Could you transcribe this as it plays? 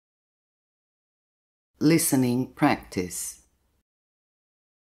Listening practice.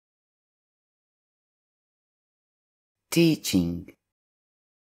 Teaching.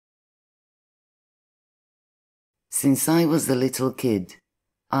 Since I was a little kid,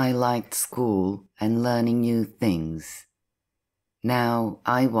 I liked school and learning new things. Now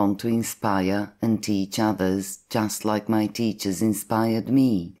I want to inspire and teach others just like my teachers inspired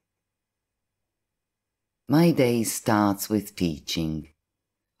me. My day starts with teaching.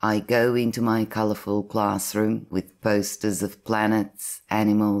 I go into my colorful classroom with posters of planets,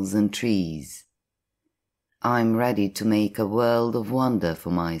 animals and trees. I'm ready to make a world of wonder for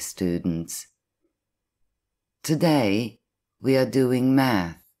my students. Today, we are doing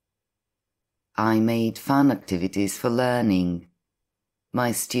math. I made fun activities for learning.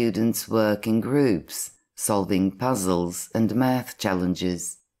 My students work in groups, solving puzzles and math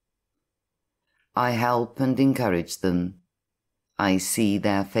challenges. I help and encourage them. I see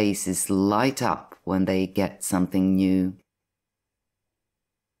their faces light up when they get something new.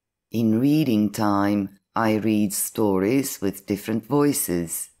 In reading time, I read stories with different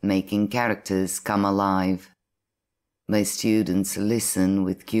voices, making characters come alive. My students listen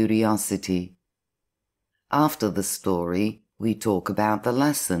with curiosity. After the story, we talk about the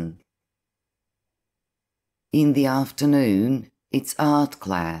lesson. In the afternoon, it's art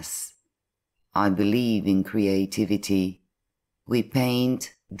class. I believe in creativity. We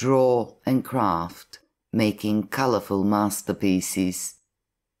paint, draw and craft, making colorful masterpieces.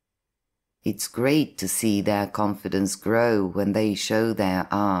 It's great to see their confidence grow when they show their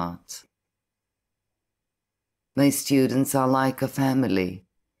art. My students are like a family.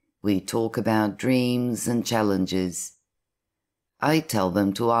 We talk about dreams and challenges. I tell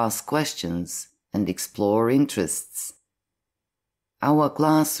them to ask questions and explore interests. Our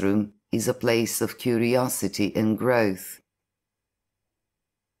classroom is a place of curiosity and growth.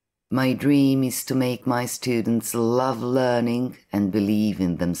 My dream is to make my students love learning and believe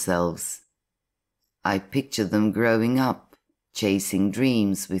in themselves. I picture them growing up, chasing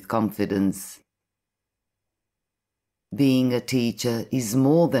dreams with confidence. Being a teacher is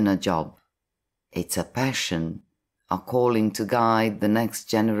more than a job. It's a passion, a calling to guide the next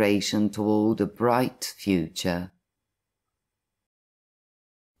generation toward a bright future.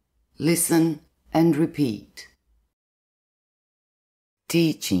 Listen and repeat.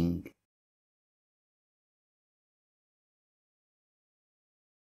 Teaching.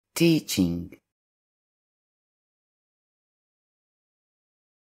 Teaching.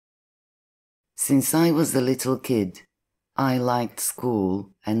 Since I was a little kid, I liked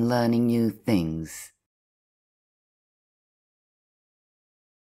school and learning new things.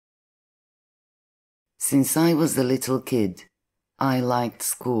 Since I was a little kid, I liked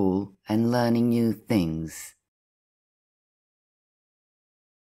school and learning new things.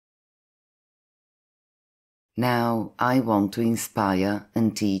 Now I want to inspire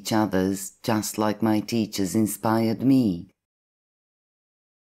and teach others just like my teachers inspired me.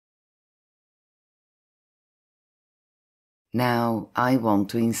 Now I want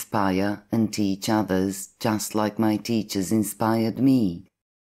to inspire and teach others just like my teachers inspired me.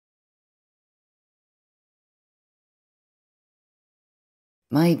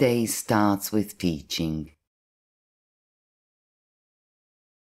 My day starts with teaching.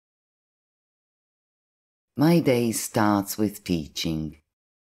 My day starts with teaching.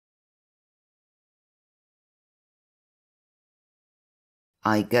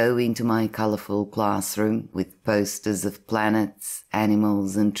 I go into my colorful classroom with posters of planets,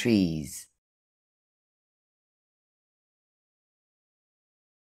 animals and trees.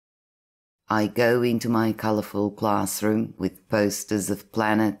 I go into my colorful classroom with posters of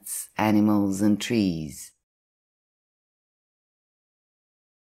planets, animals and trees.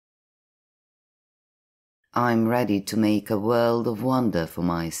 I'm ready to make a world of wonder for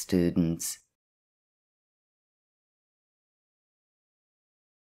my students.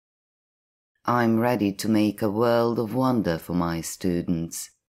 I'm ready to make a world of wonder for my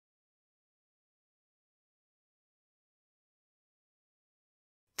students.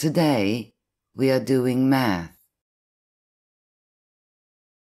 Today, we are doing math.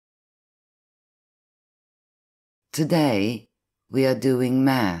 Today, we are doing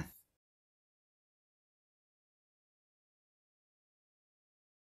math.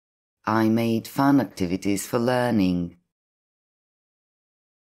 I made fun activities for learning.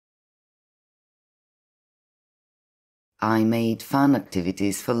 I made fun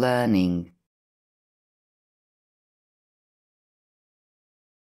activities for learning.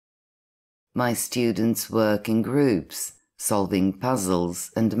 My students work in groups, solving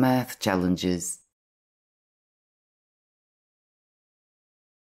puzzles and math challenges.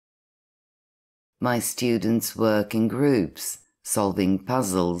 My students work in groups, solving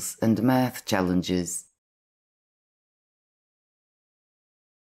puzzles and math challenges.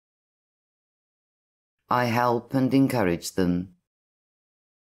 I help and encourage them.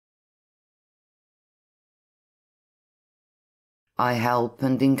 I help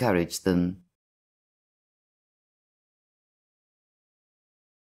and encourage them.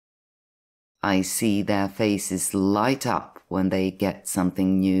 I see their faces light up when they get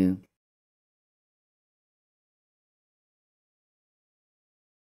something new.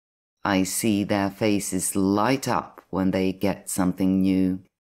 I see their faces light up when they get something new.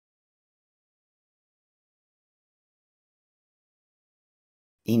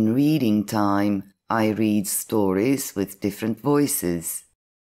 In reading time, I read stories with different voices.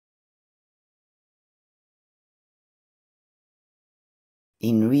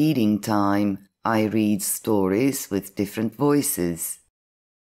 In reading time, I read stories with different voices.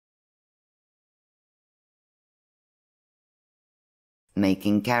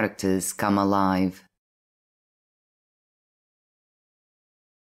 Making characters come alive.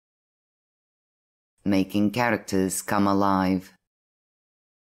 Making characters come alive.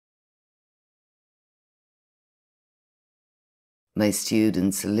 My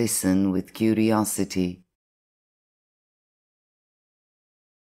students listen with curiosity.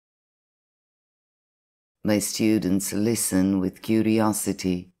 My students listen with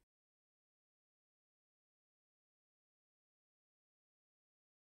curiosity.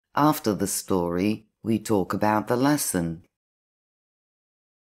 After the story, we talk about the lesson.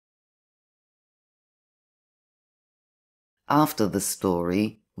 After the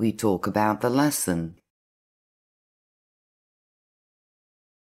story, we talk about the lesson.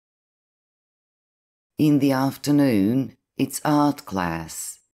 In the afternoon, it's art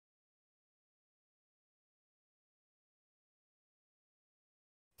class.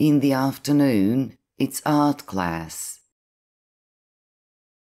 In the afternoon, it's art class.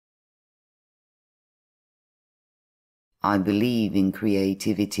 I believe in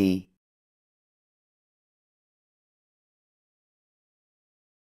creativity.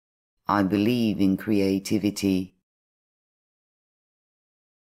 I believe in creativity.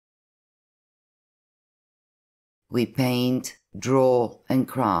 We paint, draw, and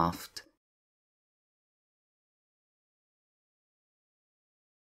craft.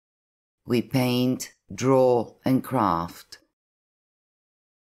 We paint, draw, and craft.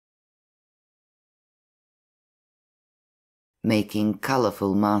 Making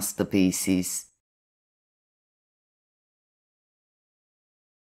colorful masterpieces.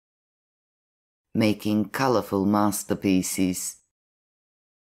 Making colorful masterpieces.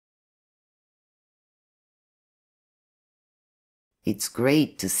 It's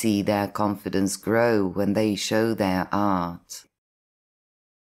great to see their confidence grow when they show their art.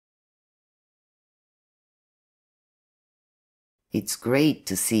 It's great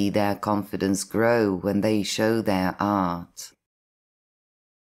to see their confidence grow when they show their art.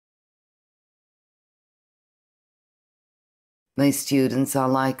 My students are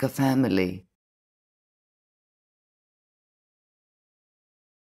like a family.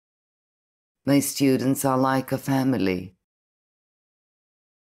 My students are like a family.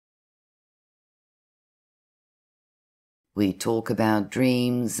 We talk about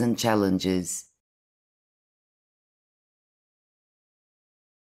dreams and challenges.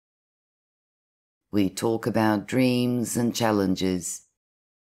 We talk about dreams and challenges.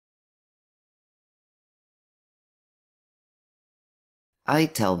 I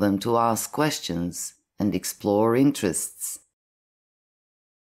tell them to ask questions and explore interests.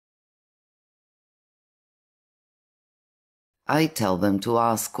 I tell them to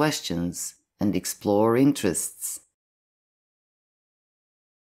ask questions and explore interests.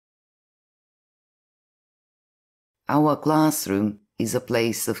 Our classroom is a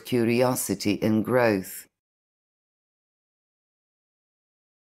place of curiosity and growth.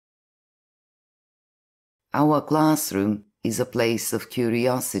 Our classroom is a place of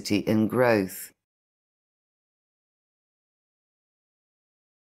curiosity and growth.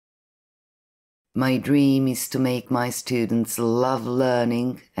 My dream is to make my students love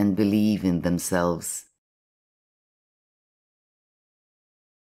learning and believe in themselves.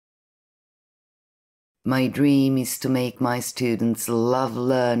 My dream is to make my students love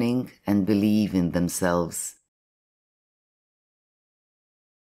learning and believe in themselves.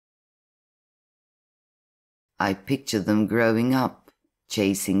 I picture them growing up,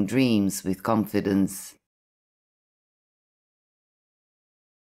 chasing dreams with confidence.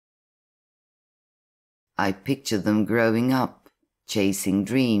 I picture them growing up, chasing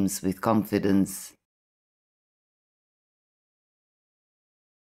dreams with confidence.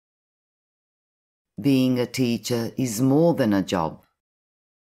 Being a teacher is more than a job.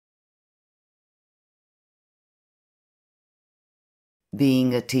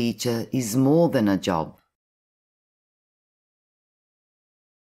 Being a teacher is more than a job.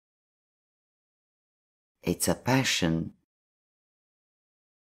 It's a passion.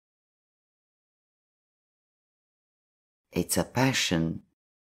 It's a passion.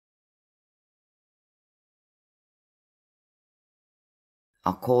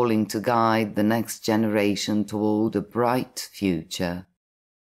 A calling to guide the next generation toward a bright future.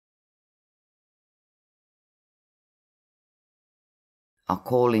 A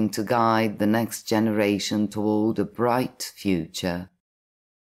calling to guide the next generation toward a bright future.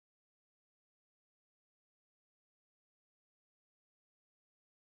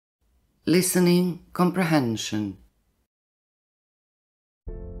 Listening comprehension.